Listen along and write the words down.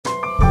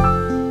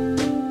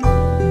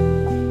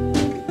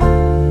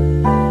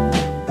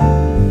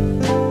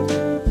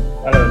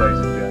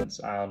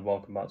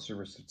welcome back to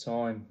Wrist of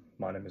Time.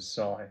 My name is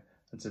Sai,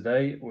 and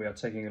today we are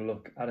taking a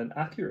look at an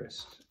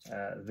Accurist.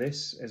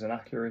 This is an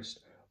Accurist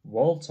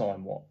world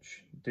time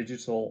watch,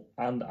 digital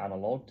and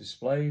analog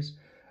displays,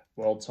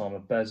 world timer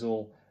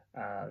bezel,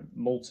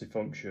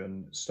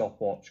 multifunction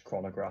stopwatch,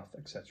 chronograph,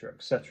 etc,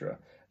 etc.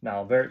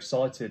 Now I'm very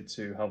excited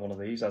to have one of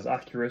these, as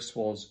Accurist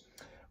was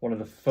one of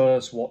the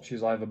first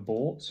watches I ever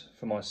bought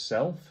for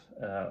myself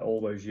all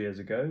those years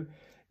ago.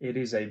 It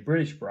is a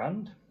British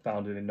brand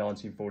founded in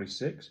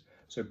 1946,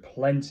 so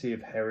plenty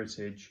of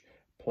heritage,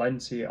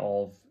 plenty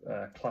of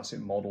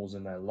classic models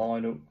in their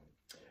lineup,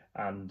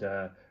 and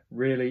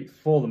really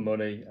for the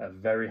money, a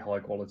very high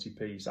quality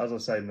piece. As I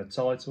say in the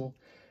title,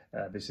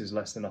 this is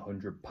less than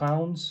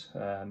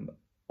 £100,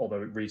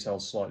 although it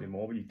retails slightly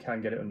more, but you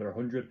can get it under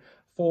 100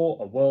 for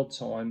a world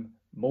time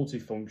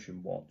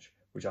multifunction watch,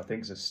 which I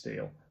think is a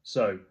steal.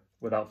 So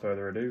without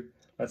further ado,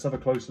 let's have a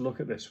closer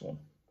look at this one.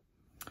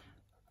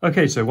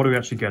 Okay, so what are we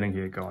actually getting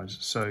here, guys?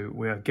 So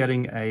we are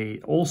getting a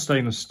all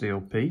stainless steel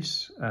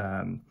piece,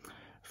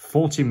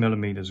 40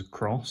 millimeters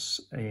across,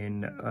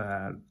 in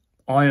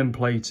iron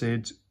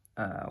plated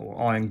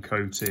or iron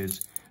coated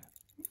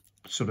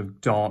sort of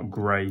dark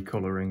grey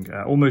colouring.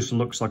 Almost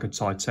looks like a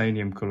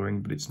titanium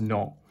colouring, but it's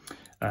not.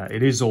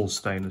 It is all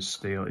stainless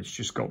steel. It's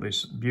just got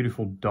this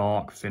beautiful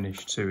dark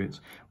finish to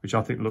it, which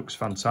I think looks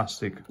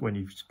fantastic when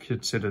you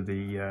consider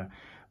the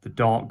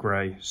dark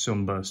grey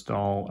sunburst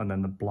dial and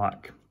then the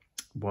black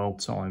world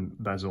time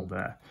bezel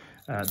there.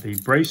 The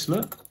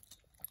bracelet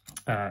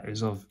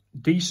is of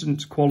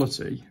decent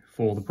quality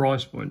for the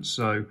price point.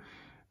 So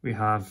we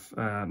have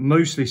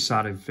mostly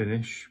satin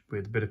finish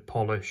with a bit of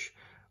polish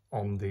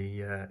on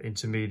the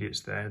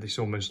intermediates there. This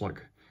almost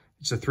like,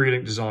 it's a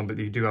 3-link design, but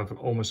you do have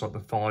almost like the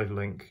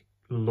 5-link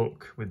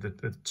look with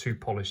the 2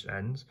 polished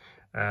ends.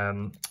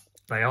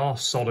 They are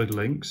solid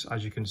links,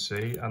 as you can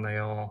see, and they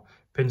are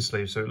pin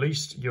sleeves, so at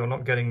least you're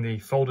not getting the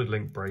folded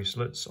link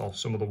bracelets of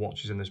some of the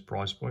watches in this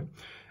price point.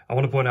 I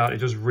want to point out it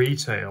does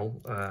retail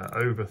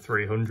over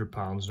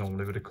 £300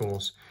 normally, but of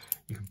course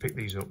you can pick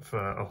these up for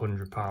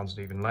 £100 and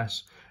even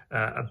less.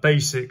 A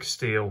basic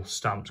steel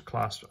stamped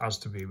clasp, as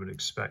to be would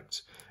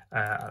expect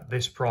at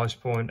this price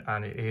point,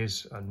 and it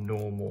is a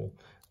normal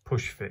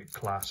push fit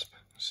clasp.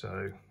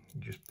 So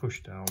you just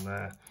push down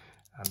there,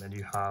 and then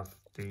you have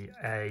the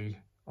A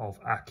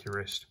of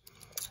Accurist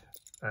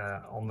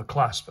on the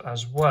clasp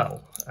as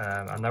well,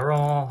 and there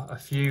are a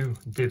few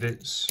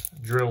divots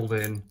drilled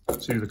in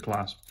to the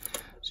clasp,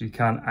 so you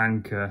can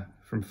anchor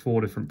from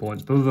 4 different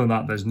points, but other than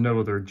that there's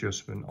no other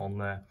adjustment on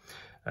there.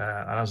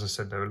 And as I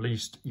said, though, at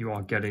least you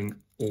are getting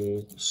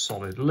all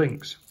solid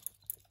links.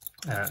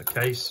 The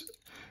case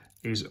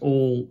is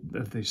all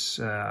of this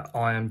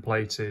iron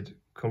plated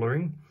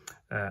colouring,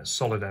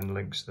 solid end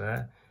links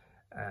there.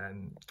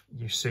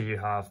 You see you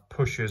have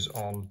pushers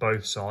on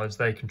both sides.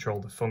 They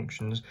control the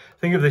functions.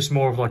 Think of this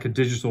more of like a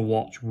digital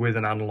watch with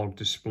an analog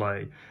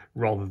display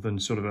rather than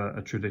sort of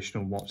a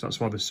traditional watch. That's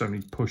why there's so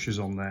many pushers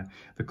on there.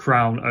 The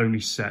crown only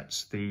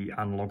sets the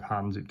analog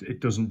hands. It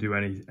doesn't do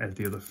any of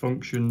the other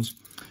functions.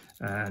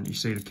 And you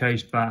see the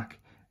case back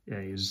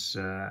is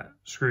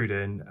screwed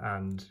in,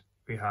 and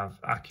we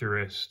have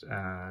Accurist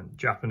and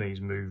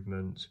Japanese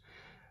movement,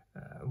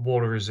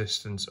 water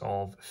resistance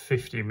of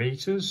 50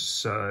 meters.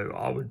 So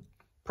I would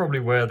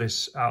probably wear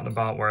this out and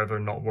about wherever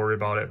and not worry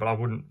about it, but I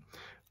wouldn't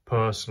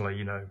personally,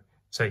 you know,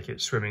 take it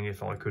swimming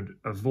if I could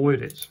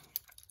avoid it.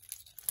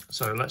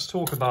 So let's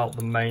talk about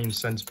the main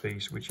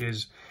centerpiece, which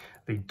is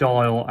the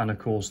dial and of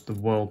course the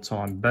world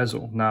time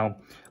bezel. Now,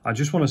 I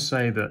just want to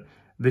say that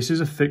this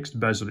is a fixed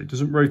bezel. It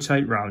doesn't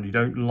rotate round. You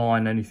don't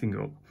line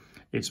anything up.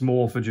 It's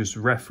more for just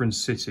reference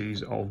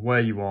cities of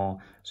where you are,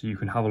 so you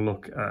can have a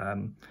look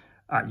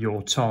at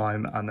your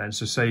time. And then,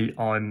 so say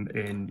I'm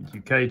in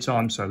UK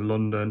time, so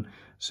London,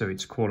 so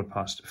it's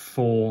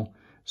 4:15,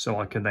 so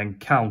I can then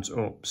count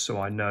up, so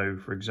I know,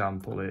 for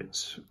example,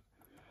 it's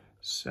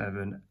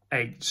 7,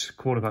 8,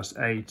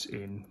 8:15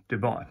 in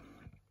Dubai,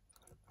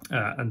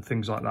 and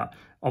things like that.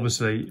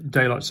 Obviously,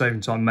 daylight saving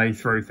time may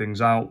throw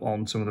things out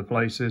on some of the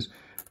places,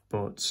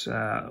 but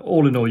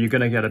all in all, you're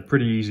going to get a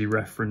pretty easy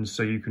reference,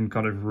 so you can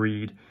kind of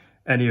read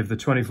any of the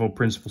 24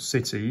 principal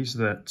cities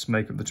that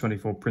make up the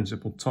 24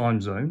 principal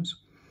time zones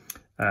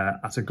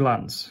at a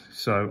glance.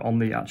 So on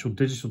the actual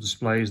digital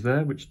displays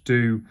there, which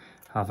do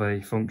have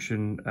a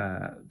function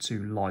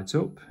to light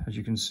up, as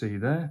you can see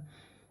there,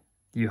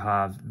 you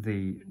have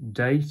the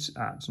date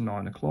at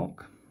 9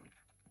 o'clock,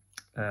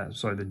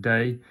 sorry, the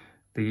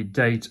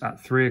date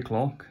at 3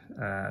 o'clock,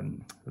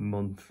 the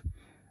month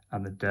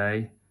and the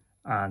day,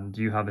 and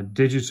you have a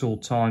digital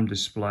time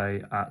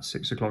display at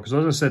 6 o'clock. Because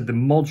as I said, the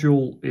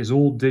module is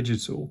all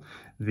digital.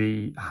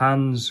 The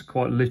hands,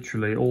 quite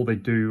literally, all they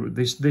do,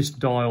 this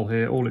dial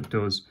here, all it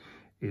does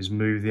is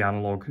move the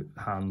analog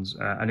hands,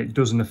 and it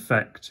doesn't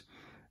affect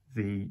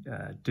the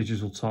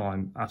digital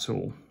time at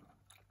all.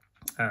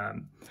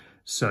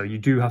 So you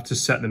do have to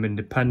set them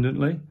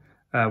independently,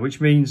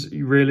 which means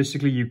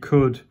realistically you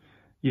could,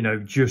 you know,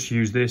 just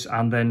use this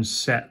and then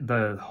set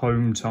the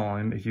home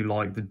time, if you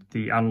like,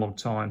 the analog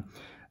time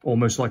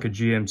almost like a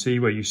GMT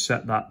where you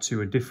set that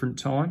to a different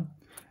time,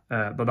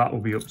 but that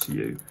will be up to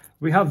you.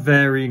 We have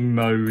varying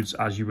modes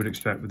as you would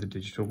expect with a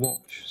digital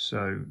watch.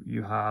 So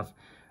you have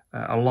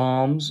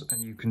alarms,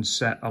 and you can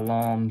set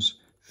alarms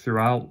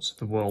throughout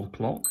the world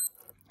clock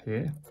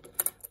here.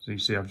 So you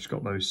see I've just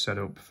got those set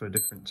up for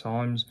different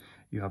times.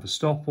 You have a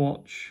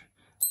stopwatch,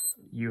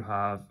 you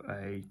have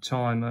a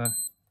timer,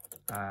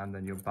 and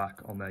then you're back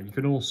on there. You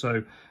can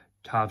also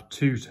have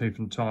 2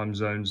 different time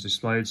zones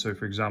displayed. So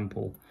for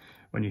example,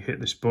 when you hit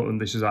this button,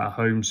 this is our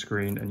home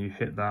screen, and you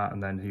hit that,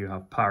 and then you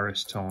have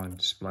Paris time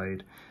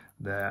displayed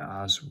there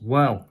as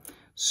well.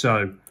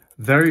 So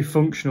very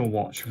functional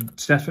watch.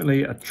 It's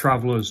definitely a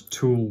traveler's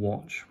tool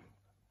watch,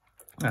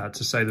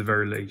 to say the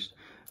very least.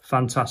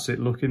 Fantastic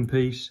looking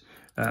piece.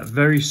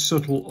 Very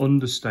subtle,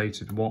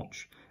 understated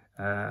watch.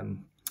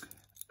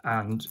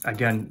 And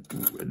again,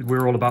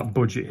 we're all about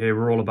budget here.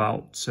 We're all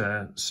about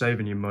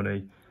saving you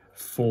money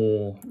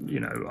for, you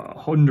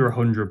know, under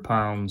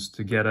 £100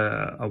 to get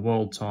a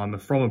world timer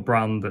from a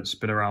brand that's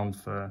been around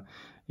for,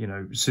 you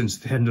know, since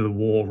the end of the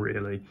war,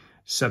 really,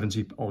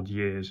 70 odd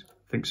years.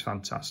 I think it's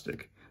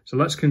fantastic. So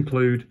let's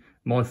conclude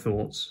my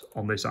thoughts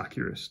on this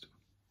Accurist.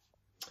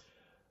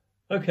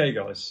 Okay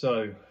guys,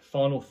 so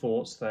final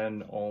thoughts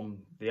then on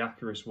the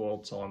Accurist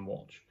World Time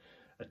watch.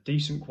 A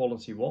decent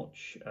quality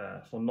watch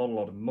for not a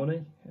lot of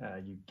money.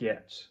 You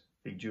get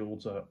the dual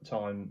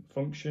time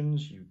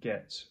functions, you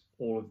get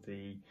all of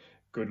the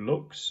good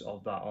looks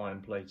of that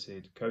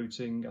iron-plated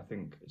coating. I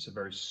think it's a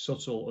very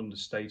subtle,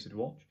 understated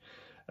watch.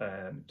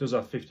 It does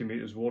have 50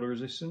 meters water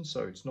resistance,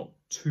 so it's not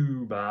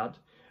too bad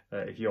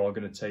if you are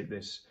going to take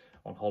this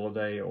on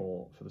holiday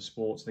or for the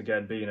sports. And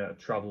again, being a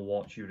travel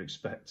watch, you would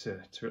expect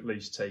to at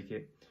least take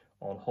it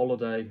on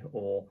holiday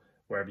or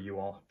wherever you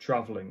are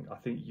traveling. I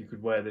think you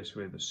could wear this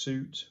with a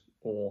suit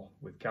or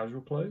with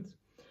casual clothes,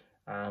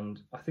 and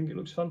I think it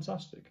looks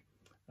fantastic.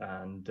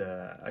 And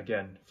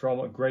again, from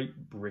a great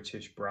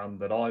British brand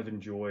that I've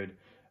enjoyed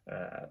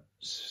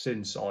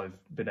since I've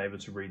been able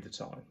to read the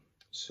time.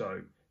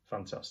 So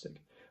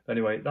fantastic.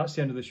 Anyway, that's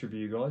the end of this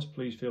review, guys.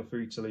 Please feel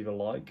free to leave a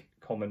like,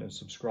 comment and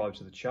subscribe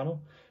to the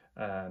channel.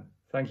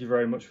 Thank you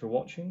very much for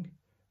watching,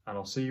 and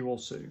I'll see you all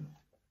soon.